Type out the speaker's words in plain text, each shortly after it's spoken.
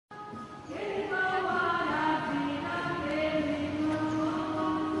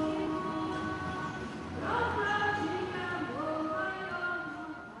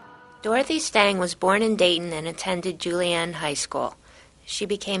Dorothy Stang was born in Dayton and attended Julienne High School. She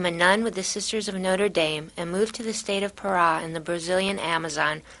became a nun with the Sisters of Notre Dame and moved to the state of Pará in the Brazilian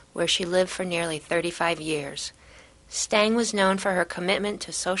Amazon, where she lived for nearly 35 years. Stang was known for her commitment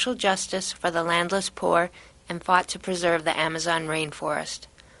to social justice for the landless poor and fought to preserve the Amazon rainforest.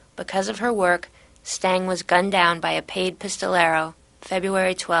 Because of her work, Stang was gunned down by a paid pistolero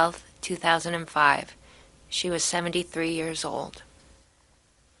February 12, 2005. She was 73 years old.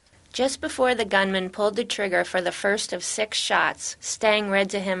 Just before the gunman pulled the trigger for the first of 6 shots, Stang read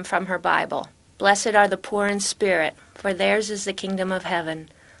to him from her Bible, "Blessed are the poor in spirit, for theirs is the kingdom of heaven.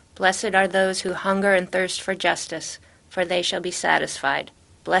 Blessed are those who hunger and thirst for justice, for they shall be satisfied.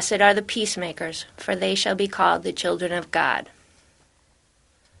 Blessed are the peacemakers, for they shall be called the children of God."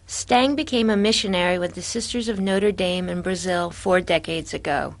 Stang became a missionary with the Sisters of Notre Dame in Brazil 4 decades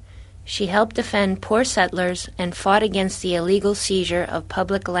ago. She helped defend poor settlers and fought against the illegal seizure of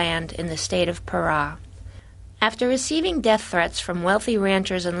public land in the state of Pará. After receiving death threats from wealthy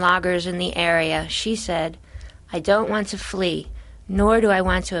ranchers and loggers in the area, she said, "I don't want to flee, nor do I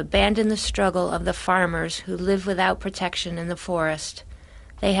want to abandon the struggle of the farmers who live without protection in the forest.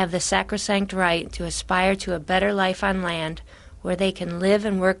 They have the sacrosanct right to aspire to a better life on land where they can live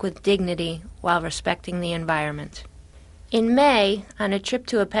and work with dignity while respecting the environment." In May, on a trip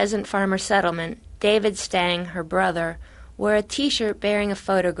to a peasant farmer settlement, David Stang, her brother, wore a T-shirt bearing a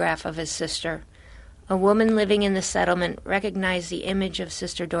photograph of his sister. A woman living in the settlement recognized the image of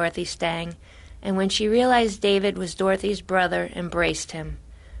Sister Dorothy Stang, and when she realized David was Dorothy's brother, embraced him.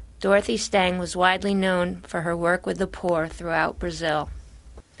 Dorothy Stang was widely known for her work with the poor throughout Brazil.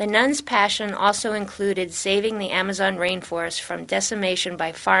 The nun's passion also included saving the Amazon rainforest from decimation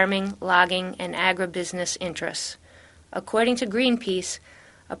by farming, logging, and agribusiness interests. According to Greenpeace,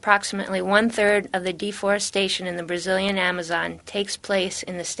 approximately 1/3 of the deforestation in the Brazilian Amazon takes place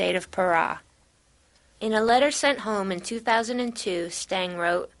in the state of Pará. In a letter sent home in 2002, Stang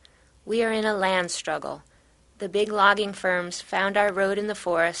wrote, "We are in a land struggle. The big logging firms found our road in the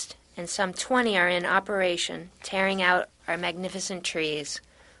forest, and some 20 are in operation, tearing out our magnificent trees.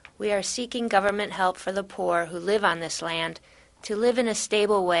 We are seeking government help for the poor who live on this land to live in a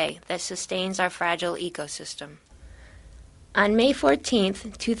stable way that sustains our fragile ecosystem." On May 14,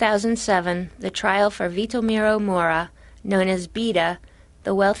 2007, the trial for Vitomiro Moura, known as Bida,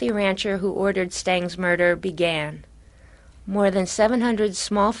 the wealthy rancher who ordered Stang's murder, began. More than 700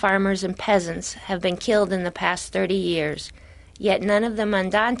 small farmers and peasants have been killed in the past 30 years, yet none of the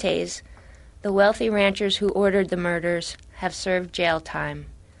mandantes, the wealthy ranchers who ordered the murders, have served jail time.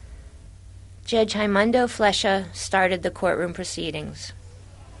 Judge Raimundo Flecha started the courtroom proceedings.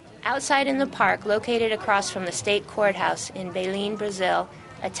 Outside in the park, located across from the state courthouse in Belém, Brazil,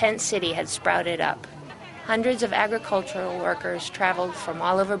 a tent city had sprouted up. Hundreds of agricultural workers traveled from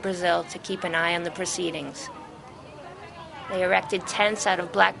all over Brazil to keep an eye on the proceedings. They erected tents out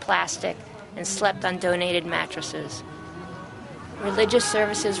of black plastic and slept on donated mattresses. Religious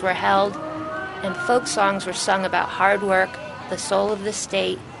services were held, and folk songs were sung about hard work, the soul of the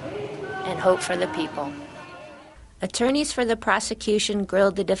state, and hope for the people. Attorneys for the prosecution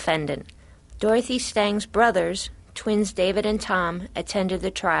grilled the defendant. Dorothy Stang's brothers, twins David and Tom, attended the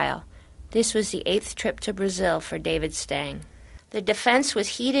trial. This was the 8th trip to Brazil for David Stang. The defense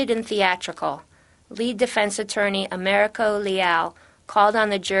was heated and theatrical. Lead defense attorney Americo Leal called on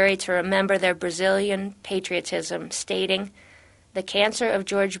the jury to remember their Brazilian patriotism, stating, "The cancer of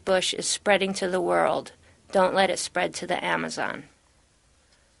George Bush is spreading to the world. Don't let it spread to the Amazon."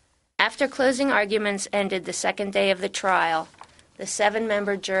 After closing arguments ended the second day of the trial, the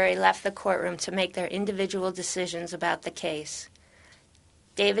 7-member jury left the courtroom to make their individual decisions about the case.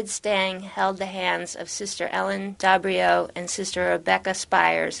 David Stang held the hands of Sister Ellen Dabrio and Sister Rebecca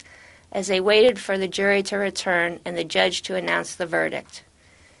Spires as they waited for the jury to return and the judge to announce the verdict.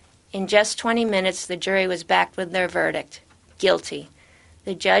 In just 20 minutes, the jury was back with their verdict, guilty.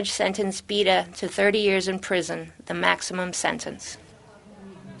 The judge sentenced Bida to 30 years in prison, the maximum sentence.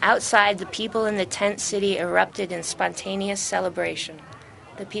 Outside, the people in the tent city erupted in spontaneous celebration.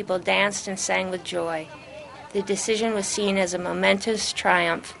 The people danced and sang with joy. The decision was seen as a momentous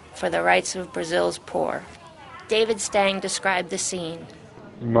triumph for the rights of Brazil's poor. David Stang described the scene.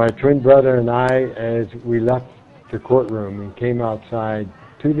 My twin brother and I, as we left the courtroom and came outside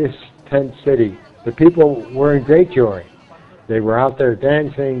to this tent city, the people were in great joy. They were out there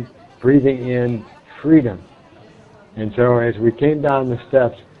dancing, breathing in freedom. And so as we came down the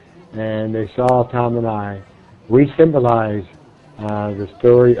steps, and they saw Tom and I, we symbolized the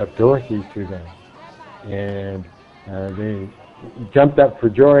story of Dorothy to them. And they jumped up for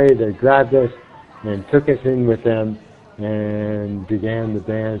joy, they grabbed us and took us in with them and began the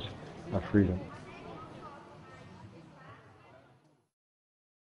dance of freedom.